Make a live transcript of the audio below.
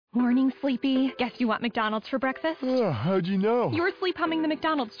Morning, Sleepy. Guess you want McDonald's for breakfast? Oh, how'd you know? You were sleep humming the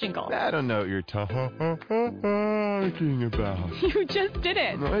McDonald's jingle. I don't know what you're talking about. You just did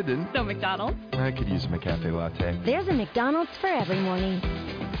it. No, I didn't. So McDonald's? I could use a McCafe latte. There's a McDonald's for every morning.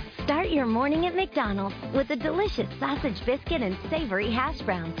 Start your morning at McDonald's with a delicious sausage biscuit and savory hash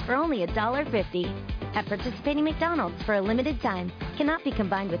browns for only $1.50. At participating McDonald's for a limited time. Cannot be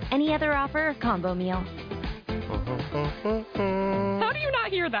combined with any other offer or combo meal. How do you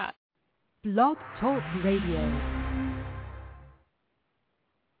not hear that? Blog Talk Radio.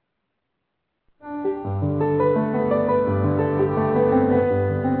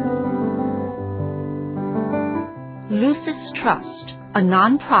 Lucis Trust, a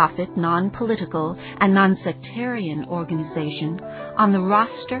non-profit, non-political, and non-sectarian organization on the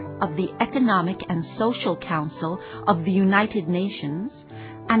roster of the Economic and Social Council of the United Nations,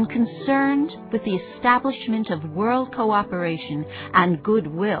 and concerned with the establishment of world cooperation and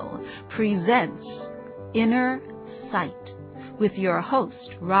goodwill, presents Inner Sight with your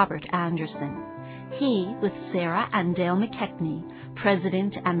host, Robert Anderson. He, with Sarah and Dale McKechnie,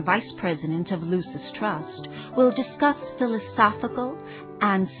 President and Vice President of Lucis Trust, will discuss philosophical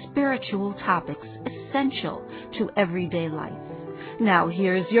and spiritual topics essential to everyday life. Now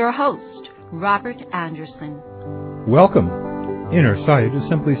here's your host, Robert Anderson. Welcome. Inner sight is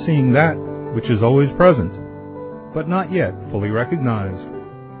simply seeing that which is always present, but not yet fully recognized.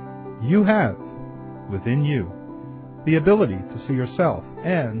 You have, within you, the ability to see yourself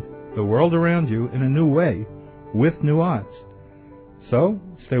and the world around you in a new way, with new eyes. So,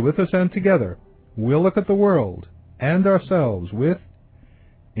 stay with us and together, we'll look at the world and ourselves with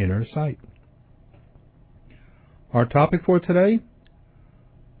inner sight. Our topic for today,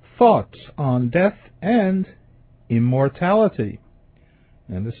 thoughts on death and immortality.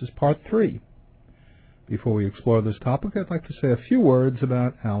 And this is part 3. Before we explore this topic, I'd like to say a few words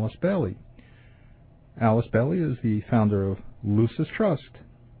about Alice Bailey. Alice Bailey is the founder of Lucis Trust,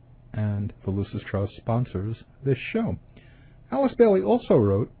 and the Lucis Trust sponsors this show. Alice Bailey also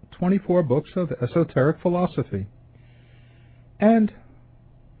wrote 24 books of esoteric philosophy. And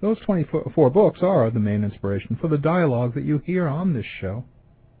those 24 books are the main inspiration for the dialogue that you hear on this show.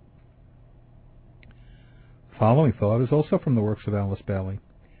 Following thought is also from the works of Alice Bailey.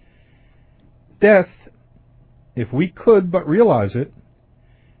 Death, if we could but realize it,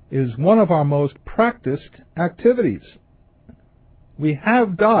 is one of our most practiced activities. We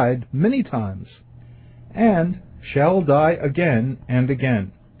have died many times and shall die again and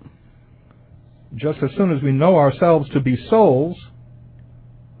again. Just as soon as we know ourselves to be souls,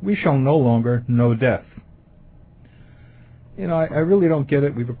 we shall no longer know death. You know, I really don't get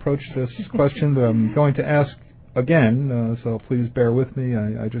it. We've approached this question that I'm going to ask again, so please bear with me.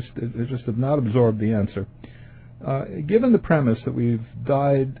 I just have not absorbed the answer. Given the premise that we've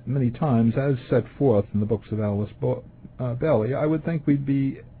died many times, as set forth in the books of Alice Bailey, I would think we'd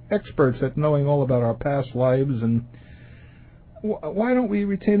be experts at knowing all about our past lives, and why don't we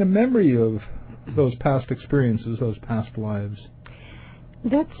retain a memory of those past experiences, those past lives?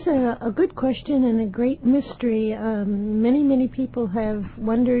 That's a good question and a great mystery. Many people have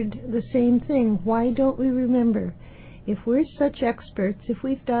wondered the same thing. Why don't we remember? If we're such experts, if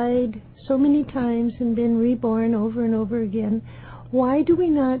we've died so many times and been reborn over and over again, why do we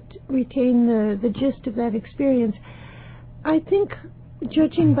not retain the gist of that experience? I think,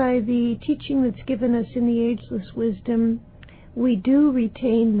 judging by the teaching that's given us in the Ageless Wisdom, we do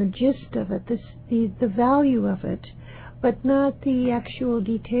retain the gist of it, the value of it, but not the actual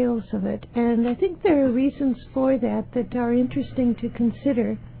details of it. And I think there are reasons for that are interesting to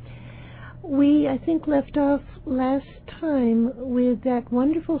consider. We, I think, left off last time with that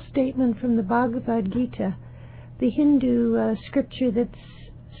wonderful statement from the Bhagavad Gita, the Hindu scripture that's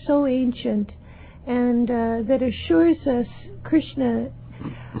so ancient and that assures us, Krishna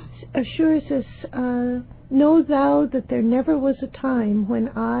assures us, know thou that there never was a time when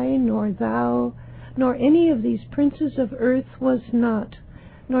I, nor thou, nor any of these princes of earth was not,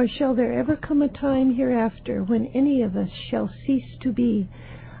 nor shall there ever come a time hereafter when any of us shall cease to be.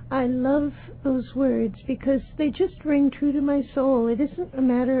 I love those words because they just ring true to my soul. It isn't a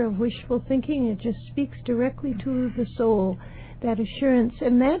matter of wishful thinking. It just speaks directly to the soul, that assurance.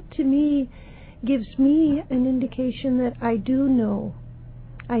 And that, to me, gives me an indication that I do know,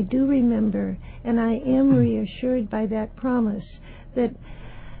 I do remember, and I am reassured by that promise that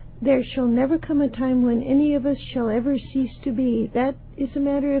there shall never come a time when any of us shall ever cease to be. That is a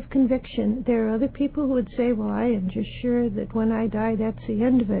matter of conviction. There are other people who would say, well, I am just sure that when I die, that's the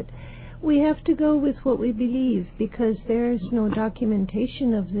end of it. We have to go with what we believe because there is no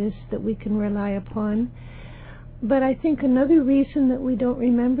documentation of this that we can rely upon. But I think another reason that we don't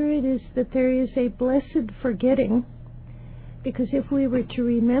remember it is that there is a blessed forgetting. Because if we were to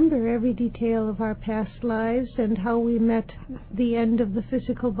remember every detail of our past lives and how we met the end of the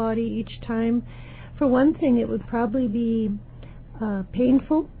physical body each time, for one thing, it would probably be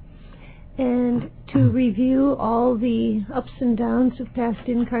painful. And to review all the ups and downs of past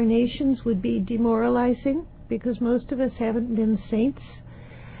incarnations would be demoralizing, because most of us haven't been saints.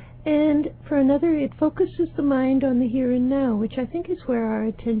 And for another, it focuses the mind on the here and now, which I think is where our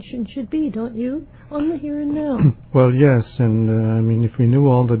attention should be, don't you? On the here and now. Well, yes, and I mean, if we knew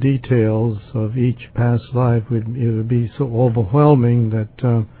all the details of each past life, it would be so overwhelming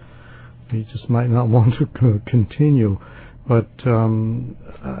that we just might not want to continue. But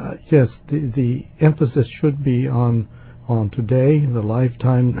yes, the emphasis should be on today, the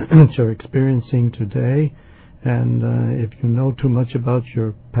lifetime that you're experiencing today. And if you know too much about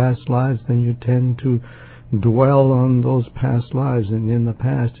your past lives, then you tend to dwell on those past lives and in the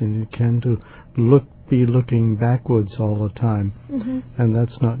past, and you tend to be looking backwards all the time. Mm-hmm. And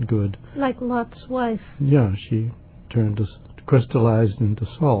that's not good. Like Lot's wife. Yeah, she crystallized into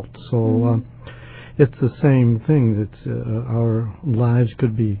salt. So it's the same thing, that our lives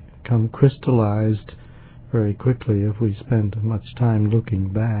could become crystallized very quickly if we spend much time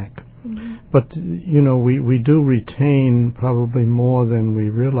looking back. Mm-hmm. But, you know, we do retain probably more than we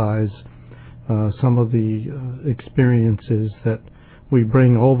realize some of the experiences that we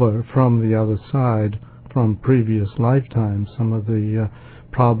bring over from the other side, from previous lifetimes. Some of the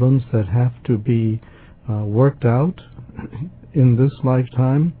problems that have to be worked out in this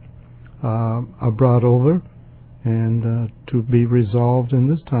lifetime are brought over and to be resolved in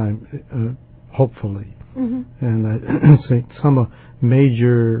this time, hopefully. Mm-hmm. And I think some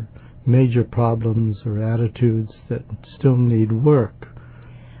major problems or attitudes that still need work.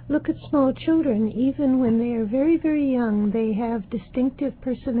 Look at small children. Even when they are very, very young, they have distinctive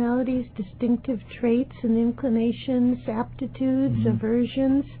personalities, distinctive traits and inclinations, aptitudes,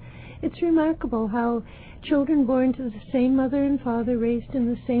 aversions. It's remarkable how children born to the same mother and father, raised in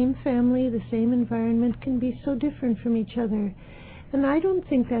the same family, the same environment, can be so different from each other. And I don't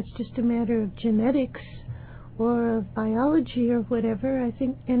think that's just a matter of genetics or of biology or whatever. I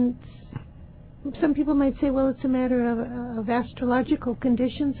think, and some people might say, well, it's a matter of astrological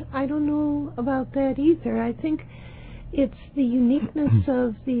conditions. I don't know about that either. I think it's the uniqueness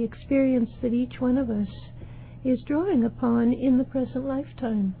of the experience that each one of us is drawing upon in the present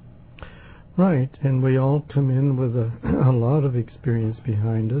lifetime. Right, and we all come in with a lot of experience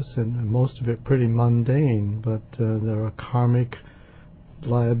behind us, and most of it pretty mundane, but there are karmic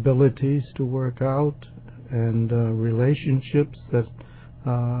liabilities to work out, and relationships that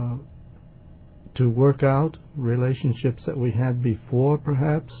to work out, relationships that we had before,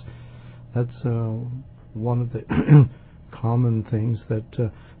 perhaps. That's one of the common things,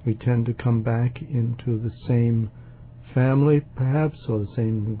 that we tend to come back into the same family, perhaps, or the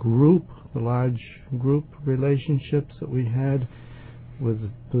same group, the large group relationships that we had with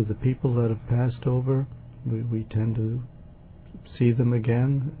the people that have passed over. We tend to see them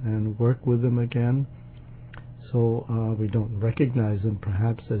again and work with them again. So we don't recognize them,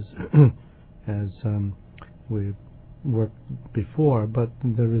 perhaps, as we worked before, but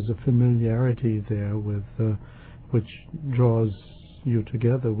there is a familiarity there with which draws you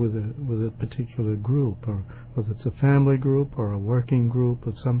together with a particular group, or whether it's a family group or a working group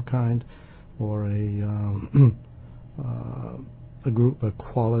of some kind, or a group, a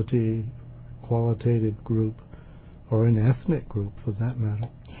qualitative group, or an ethnic group for that matter.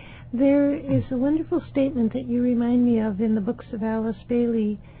 There is a wonderful statement that you remind me of in the books of Alice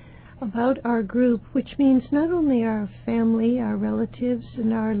Bailey about our group, which means not only our family, our relatives,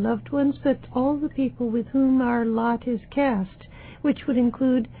 and our loved ones, but all the people with whom our lot is cast, which would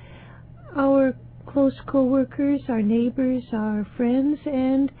include our close co-workers, our neighbors, our friends,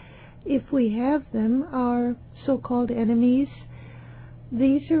 and, if we have them, our so-called enemies.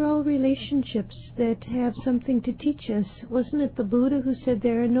 These are all relationships that have something to teach us. Wasn't it the Buddha who said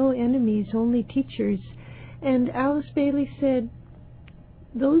there are no enemies, only teachers? And Alice Bailey said,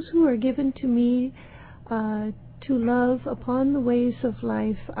 those who are given to me to love upon the ways of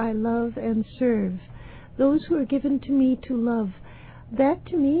life, I love and serve. Those who are given to me to love, that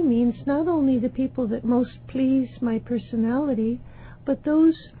to me means not only the people that most please my personality, but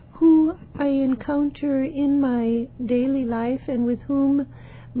those who I encounter in my daily life and with whom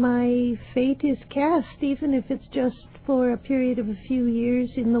my fate is cast, even if it's just for a period of a few years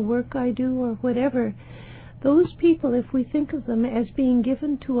in the work I do or whatever. Those people, if we think of them as being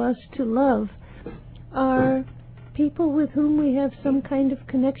given to us to love, are people with whom we have some kind of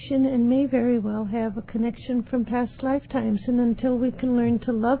connection and may very well have a connection from past lifetimes, and until we can learn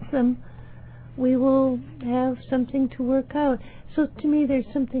to love them, we will have something to work out. So to me, there's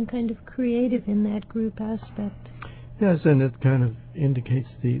something kind of creative in that group aspect. Yes, and it kind of indicates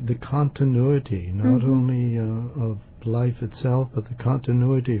the continuity, not only of life itself, but the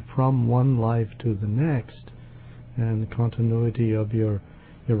continuity from one life to the next, and the continuity of your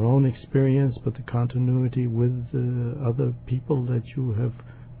own experience, but the continuity with other people that you have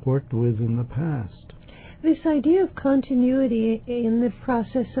worked with in the past. This idea of continuity in the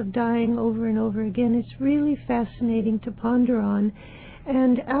process of dying over and over again is really fascinating to ponder on.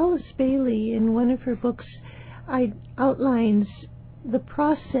 And Alice Bailey, in one of her books, outlines the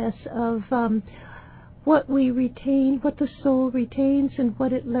process of what we retain, what the soul retains, and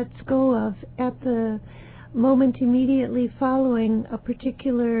what it lets go of at the moment immediately following a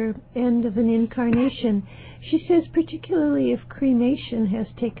particular end of an incarnation. She says particularly if cremation has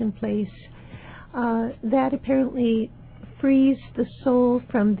taken place, that apparently frees the soul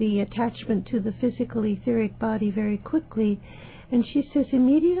from the attachment to the physical etheric body very quickly. And she says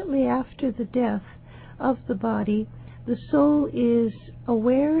immediately after the death of the body, the soul is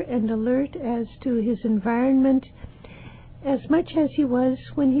aware and alert as to his environment as much as he was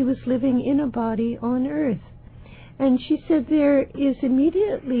when he was living in a body on earth. And she said there is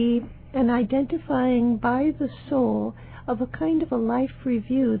immediately an identifying by the soul of a kind of a life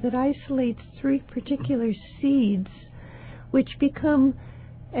review that isolates 3 particular seeds, which become,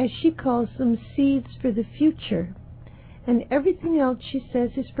 as she calls them, seeds for the future. And everything else, she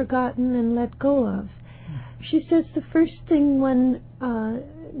says, is forgotten and let go of. She says the first thing one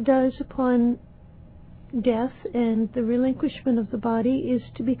does upon death and the relinquishment of the body is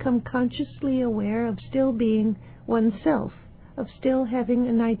to become consciously aware of still being oneself, of still having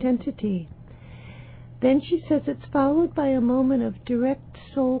an identity. Then she says it's followed by a moment of direct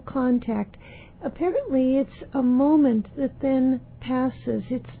soul contact. Apparently it's a moment that then passes.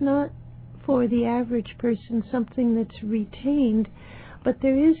 It's not, for the average person, something that's retained, but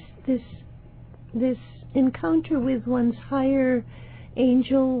there is this encounter with one's higher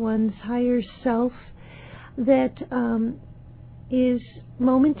angel, one's higher self, that is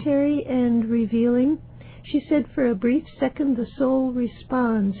momentary and revealing. She said for a brief second the soul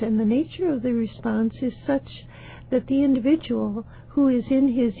responds, and the nature of the response is such that the individual who is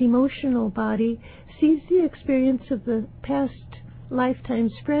in his emotional body sees the experience of the past lifetime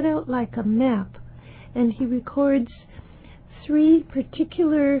spread out like a map, and he records 3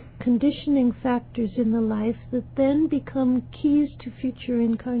 particular conditioning factors in the life that then become keys to future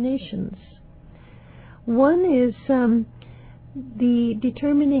incarnations. One is the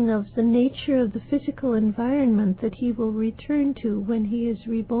determining of the nature of the physical environment that he will return to when he is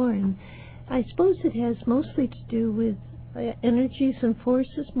reborn. I suppose it has mostly to do with energies and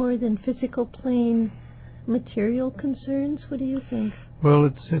forces more than physical plane material concerns. What do you think? Well,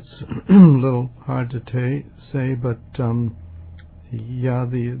 it's a little hard to say, but yeah,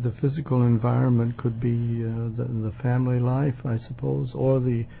 the physical environment could be the family life, I suppose, or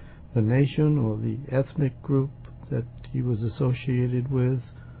the nation or the ethnic group that he was associated with.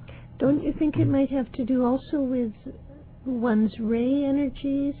 Don't you think it might have to do also with one's ray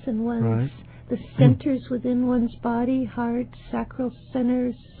energies and one's the centers within one's body, heart, sacral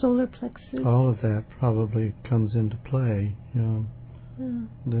centers, solar plexus? All of that probably comes into play. Then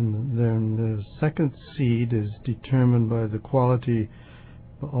the second seed is determined by the quality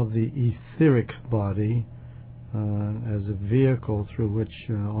of the etheric body as a vehicle through which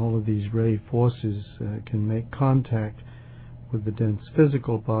all of these ray forces can make contact with the dense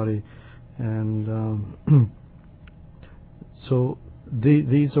physical body. And so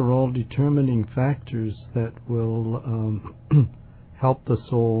these are all determining factors that will help the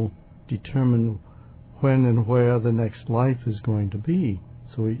soul determine when and where the next life is going to be.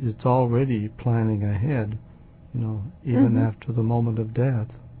 So it's already planning ahead, even after the moment of death.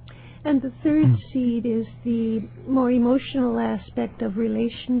 And the third seed is the more emotional aspect of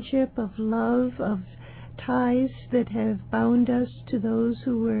relationship, of love, of ties that have bound us to those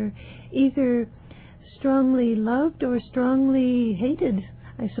who were either strongly loved or strongly hated,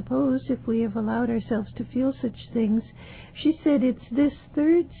 I suppose, if we have allowed ourselves to feel such things. She said it's this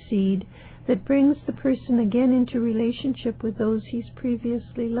third seed that brings the person again into relationship with those he's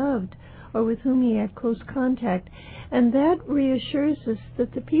previously loved or with whom he had close contact. And that reassures us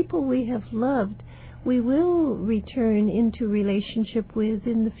that the people we have loved, we will return into relationship with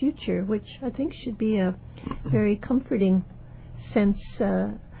in the future, which I think should be a very comforting sense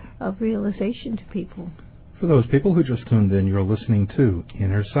of realization to people. For those people who just tuned in, you're listening to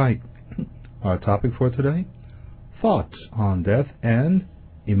Inner Sight. Our topic for today, Thoughts on Death and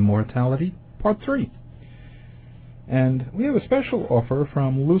Immortality, Part 3. And we have a special offer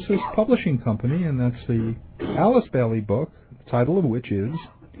from Lucis Publishing Company, and that's the Alice Bailey book, the title of which is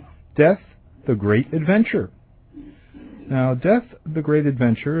Death, the Great Adventure. Now, Death, the Great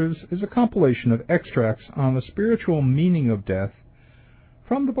Adventure is a compilation of extracts on the spiritual meaning of death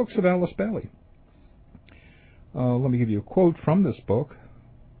from the books of Alice Bailey. Let me give you a quote from this book,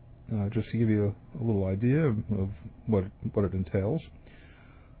 just to give you a little idea of what it entails.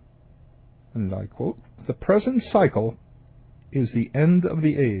 And I quote, "The present cycle is the end of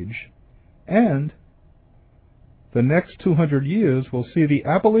the age, and the next 200 years will see the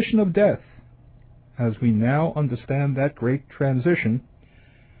abolition of death, as we now understand that great transition,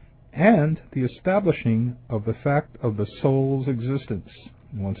 and the establishing of the fact of the soul's existence."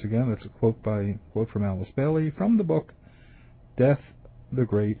 And once again, that's a quote from Alice Bailey from the book Death, the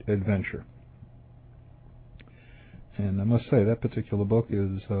Great Adventure. And I must say that particular book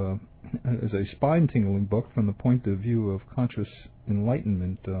is a spine-tingling book from the point of view of conscious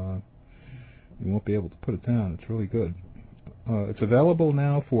enlightenment. You won't be able to put it down. It's really good. It's available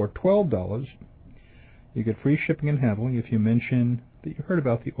now for $12. You get free shipping and handling if you mention that you heard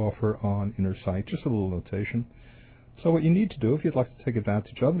about the offer on Inner Sight. Just a little notation. So what you need to do, if you'd like to take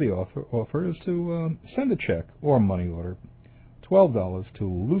advantage of the offer is to send a check or money order, $12 to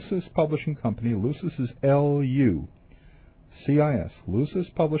Lucis Publishing Company. Lucis is L-U-C-I-S, Lucis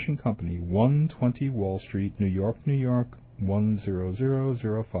Publishing Company, 120 Wall Street, New York, New York,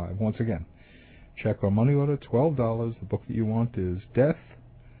 10005. Once again, check or money order, $12. The book that you want is Death,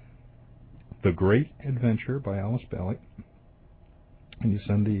 the Great Adventure by Alice Bailey. And you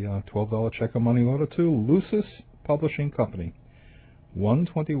send the $12 check or money order to Lucis Publishing Company,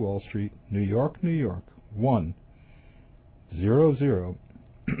 120 Wall Street, New York, New York,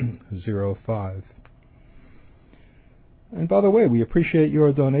 10005. And by the way, we appreciate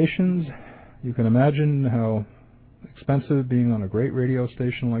your donations. You can imagine how expensive, being on a great radio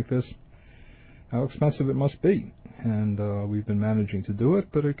station like this, how expensive it must be. And we've been managing to do it,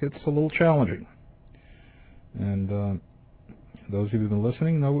 but it gets a little challenging. And those of you who've been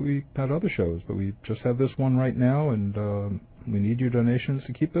listening know we've had other shows, but we just have this one right now, and we need your donations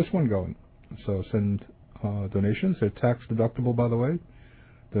to keep this one going. So send donations. They're tax deductible, by the way.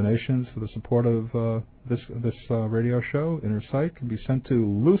 Donations for the support of this radio show, Inner Sight, can be sent to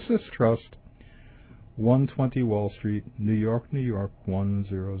Lucis Trust, 120 Wall Street, New York, New York,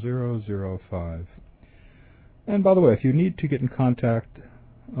 10005. And by the way, if you need to get in contact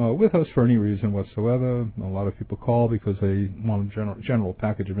with us for any reason whatsoever, a lot of people call because they want a general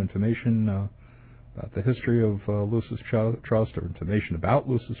package of information about the history of Lucis Trust or information about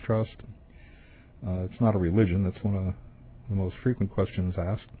Lucis Trust. It's not a religion. That's one of the most frequent questions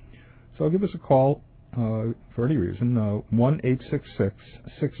asked. So give us a call for any reason.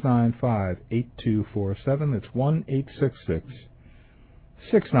 1-866-695-8247. That's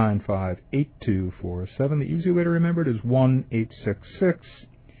 1-866-695-8247. The easy way to remember it is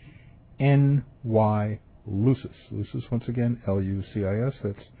 1-866-NY Lucis. Lucis, once again, L-U-C-I-S.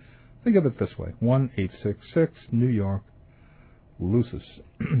 Think of it this way: 1-866 New York Lucis.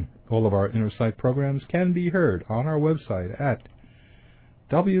 All of our Inner Sight programs can be heard on our website at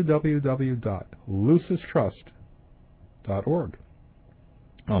www.lucistrust.org.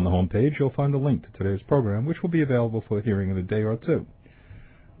 On the home page, you'll find a link to today's program, which will be available for hearing in a day or two.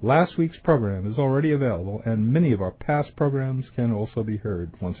 Last week's program is already available, and many of our past programs can also be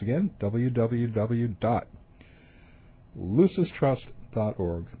heard. Once again,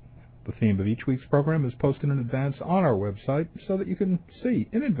 www.lucistrust.org. The theme of each week's program is posted in advance on our website so that you can see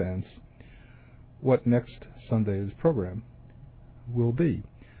in advance what next Sunday's program will be.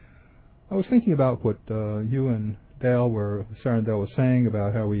 I was thinking about what you and Sarah and Dale were saying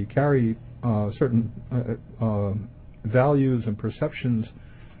about how we carry certain values and perceptions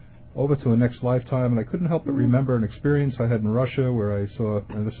over to a next lifetime, and I couldn't help but remember an experience I had in Russia where I saw,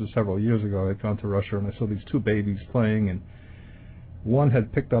 and this was several years ago, I'd gone to Russia and I saw these two babies playing, and one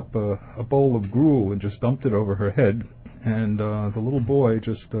had picked up a bowl of gruel and just dumped it over her head, and the little boy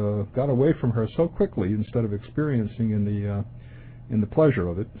just got away from her so quickly instead of experiencing in the pleasure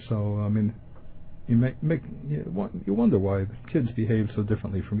of it. So I mean, you wonder why kids behave so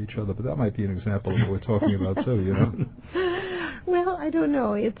differently from each other, but that might be an example of what we're talking about too, you know. Well, I don't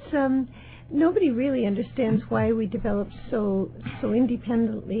know. It's nobody really understands why we develop so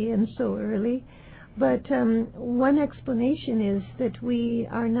independently and so early. But one explanation is that we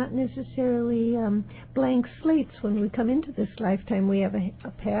are not necessarily blank slates when we come into this lifetime. We have a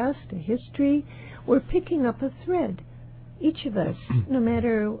past, a history. We're picking up a thread. each of us, no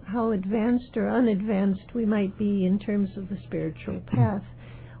matter how advanced or unadvanced we might be in terms of the spiritual path,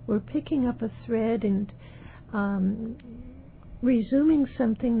 we're picking up a thread and resuming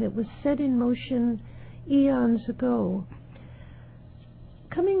something that was set in motion eons ago.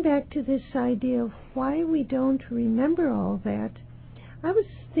 Coming back to this idea of why we don't remember all that, I was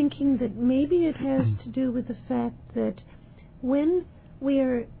thinking that maybe it has to do with the fact that when we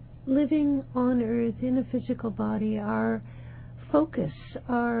are living on earth in a physical body, our focus,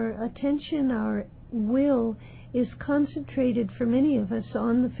 our attention, our will is concentrated for many of us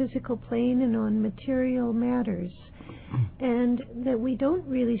on the physical plane and on material matters, and that we don't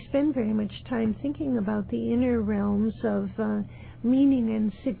really spend very much time thinking about the inner realms of meaning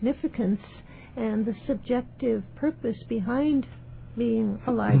and significance and the subjective purpose behind being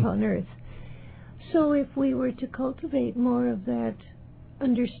alive on earth. So if we were to cultivate more of that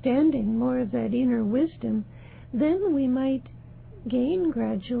understanding, more of that inner wisdom, then we might gain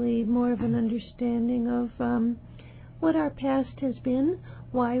gradually more of an understanding of what our past has been,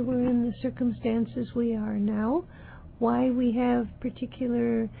 why we're in the circumstances we are now, why we have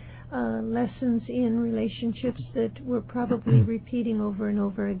particular lessons in relationships that we're probably repeating over and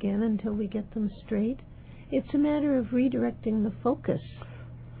over again until we get them straight. It's a matter of redirecting the focus.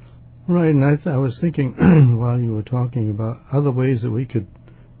 Right, and I was thinking while you were talking about other ways that we could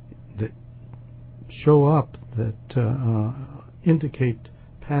show up that indicate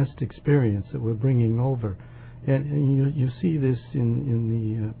past experience that we're bringing over. And you see this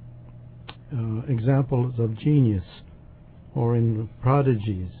in the examples of genius or in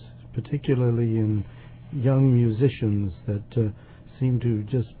prodigies, particularly in young musicians that seem to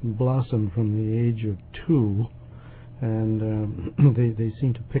just blossom from the age of 2, and they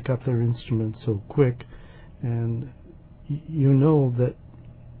seem to pick up their instruments so quick, and you know that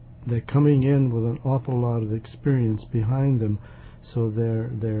they're coming in with an awful lot of experience behind them, so they're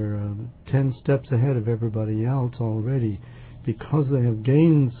 10 steps ahead of everybody else already because they have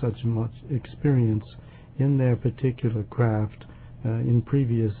gained such much experience in their particular craft in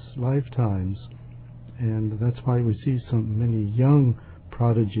previous lifetimes. And that's why we see so many young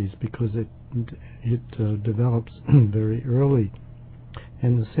prodigies, because it develops very early.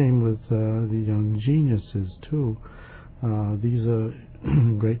 And the same with the young geniuses too. These are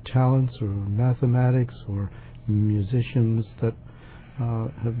great talents, or mathematics, or musicians that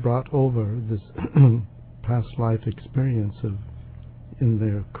have brought over this past life experience in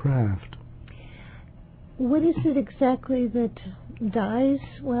their craft. What is it exactly that dies?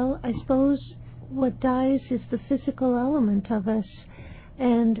 Well, I suppose what dies is the physical element of us,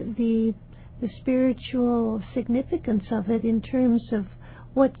 and the spiritual significance of it in terms of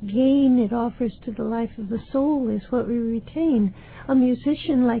what gain it offers to the life of the soul is what we retain. A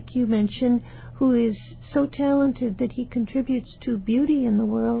musician, like you mentioned, who is so talented that he contributes to beauty in the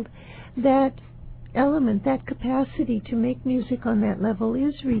world, that element, that capacity to make music on that level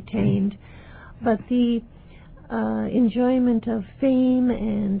is retained. But the enjoyment of fame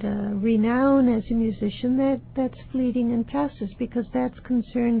and renown as a musician, that's fleeting and passes, because that's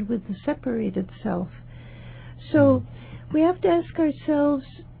concerned with the separated self. So we have to ask ourselves,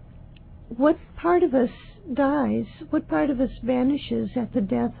 what part of us dies, what part of us vanishes at the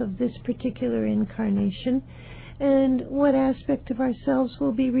death of this particular incarnation, and what aspect of ourselves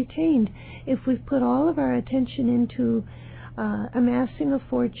will be retained. If we've put all of our attention into amassing a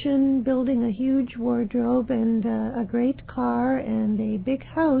fortune, building a huge wardrobe and a great car and a big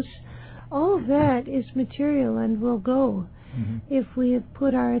house, all of that is material and will go. Mm-hmm. If we have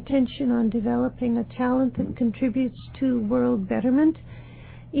put our attention on developing a talent that contributes to world betterment,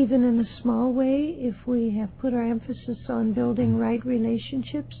 even in a small way, if we have put our emphasis on building right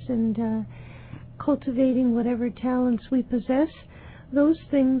relationships and cultivating whatever talents we possess, those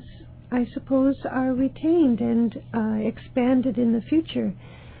things, I suppose, are retained and expanded in the future.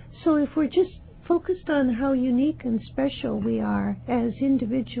 So if we're just focused on how unique and special we are as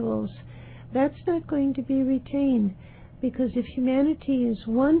individuals, that's not going to be retained. Because if humanity is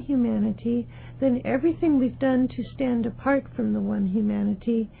one humanity, then everything we've done to stand apart from the one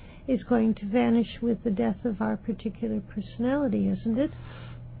humanity is going to vanish with the death of our particular personality, isn't it?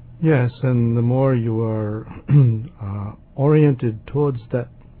 Yes, and the more you are oriented towards that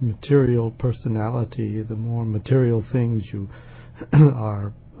material personality, the more material things you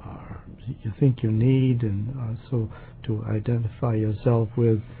you think you need, and so to identify yourself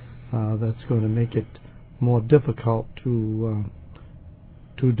with, that's going to make it more difficult to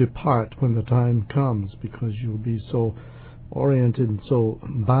depart when the time comes, because you'll be so oriented and so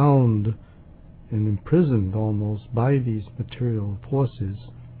bound and imprisoned almost by these material forces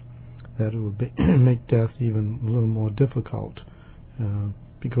that it would make death even a little more difficult,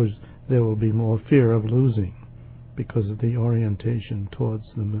 because there will be more fear of losing because of the orientation towards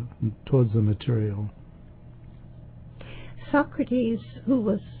the material. Socrates, who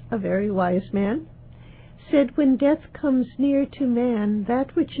was a very wise man, said, when death comes near to man,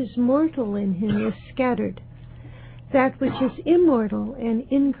 that which is mortal in him is scattered. That which is immortal and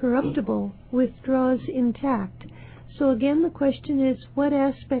incorruptible withdraws intact. So again, the question is, what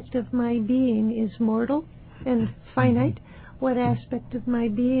aspect of my being is mortal and finite? What aspect of my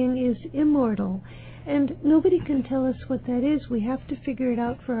being is immortal? And nobody can tell us what that is. We have to figure it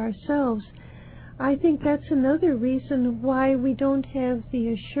out for ourselves. I think that's another reason why we don't have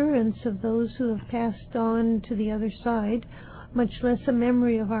the assurance of those who have passed on to the other side, much less a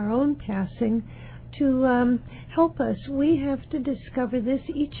memory of our own passing, to help us. We have to discover this,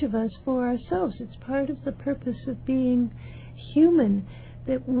 each of us, for ourselves. It's part of the purpose of being human,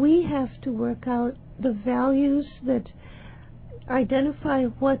 that we have to work out the values that identify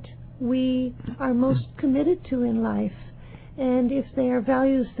what we are most committed to in life. And if they are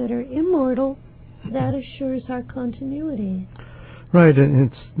values that are immortal, that assures our continuity. Right,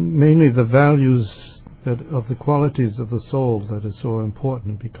 and it's mainly the values of the qualities of the soul that is so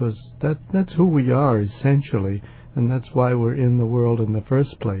important, because that's who we are essentially, and that's why we're in the world in the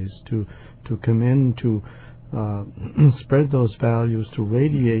first place, to come in to spread those values, to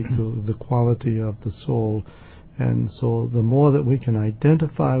radiate the quality of the soul. And so the more that we can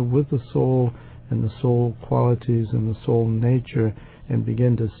identify with the soul and the soul qualities and the soul nature, and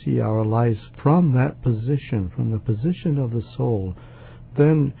begin to see our lives from that position, from the position of the soul,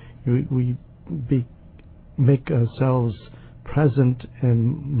 then we make ourselves present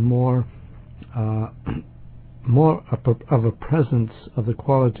and more of a presence of the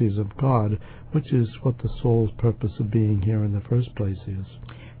qualities of God, which is what the soul's purpose of being here in the first place is.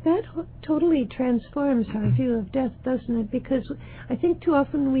 That totally transforms our view of death, doesn't it? Because I think too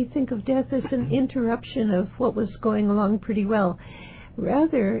often we think of death as an interruption of what was going along pretty well.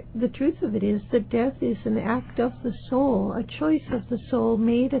 Rather, the truth of it is that death is an act of the soul, a choice of the soul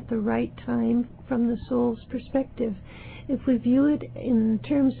made at the right time from the soul's perspective. If we view it in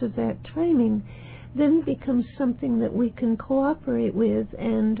terms of that timing, then it becomes something that we can cooperate with,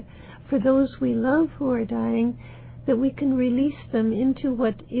 and for those we love who are dying, that we can release them into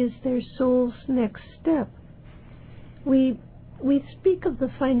what is their soul's next step. We speak of the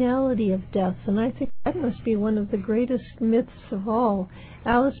finality of death, and I think that must be one of the greatest myths of all.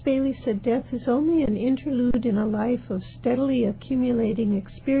 Alice Bailey said death is only an interlude in a life of steadily accumulating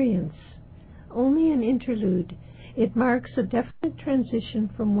experience. Only an interlude. It marks a definite transition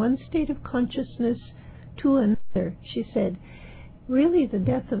from one state of consciousness to another, she said. Really, the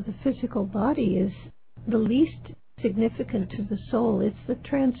death of the physical body is the least significant to the soul. It's the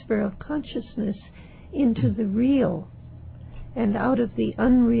transfer of consciousness into the real and out of the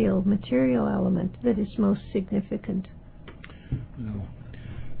unreal material element that is most significant. No.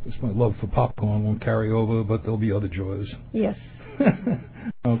 Just my love for popcorn won't carry over, but there'll be other joys. Yes.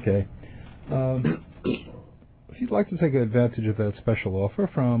 Okay. If you'd like to take advantage of that special offer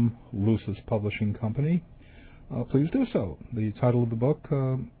from Lucis Publishing Company, please do so. The title of the book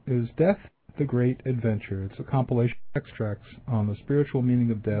is Death, the Great Adventure. It's a compilation of extracts on the spiritual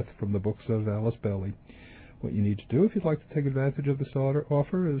meaning of death from the books of Alice Bailey. What you need to do if you'd like to take advantage of this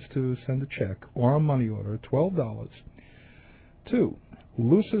offer is to send a check or a money order, $12, to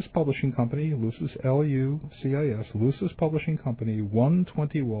Lucis Publishing Company, Lucis, L-U-C-I-S, Lucis Publishing Company,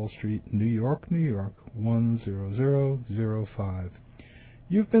 120 Wall Street, New York, New York, 10005.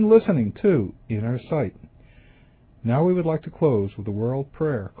 You've been listening to Inner Sight. Now we would like to close with a world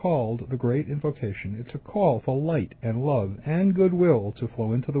prayer called the Great Invocation. It's a call for light and love and goodwill to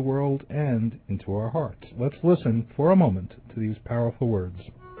flow into the world and into our hearts. Let's listen for a moment to these powerful words.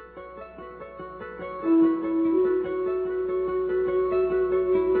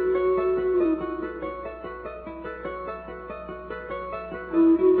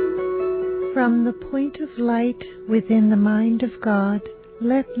 From the point of light within the mind of God,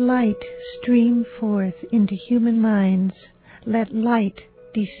 let light stream forth into human minds. Let light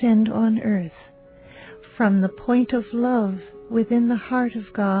descend on earth. From the point of love within the heart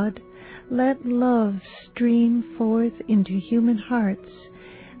of God, let love stream forth into human hearts.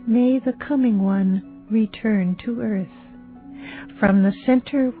 May the coming one return to earth. From the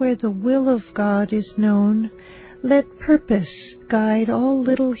center where the will of God is known, let purpose guide all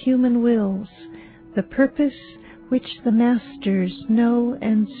little human wills, the purpose which the masters know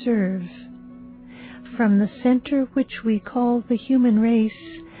and serve. From the center which we call the human race,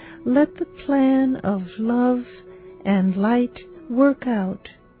 let the plan of love and light work out.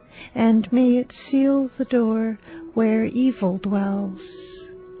 and may it seal the door where evil dwells.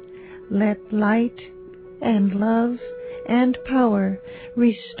 Let light and love and power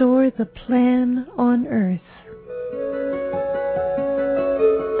restore the plan on earth.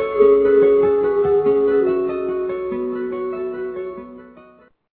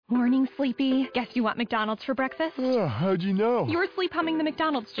 Morning, Sleepy. Guess you want McDonald's for breakfast? Oh, how'd you know? You were sleep humming the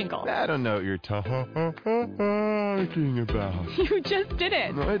McDonald's jingle. I don't know what you're talking about. You just did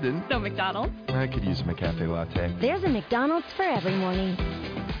it. No, I didn't. So, McDonald's? I could use my cafe latte. There's a McDonald's for every morning.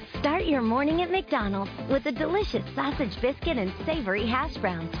 Start your morning at McDonald's with a delicious sausage biscuit and savory hash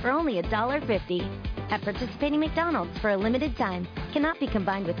browns for only $1.50. At participating McDonald's for a limited time. Cannot be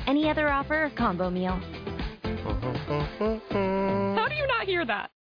combined with any other offer or combo meal. How do you not hear that?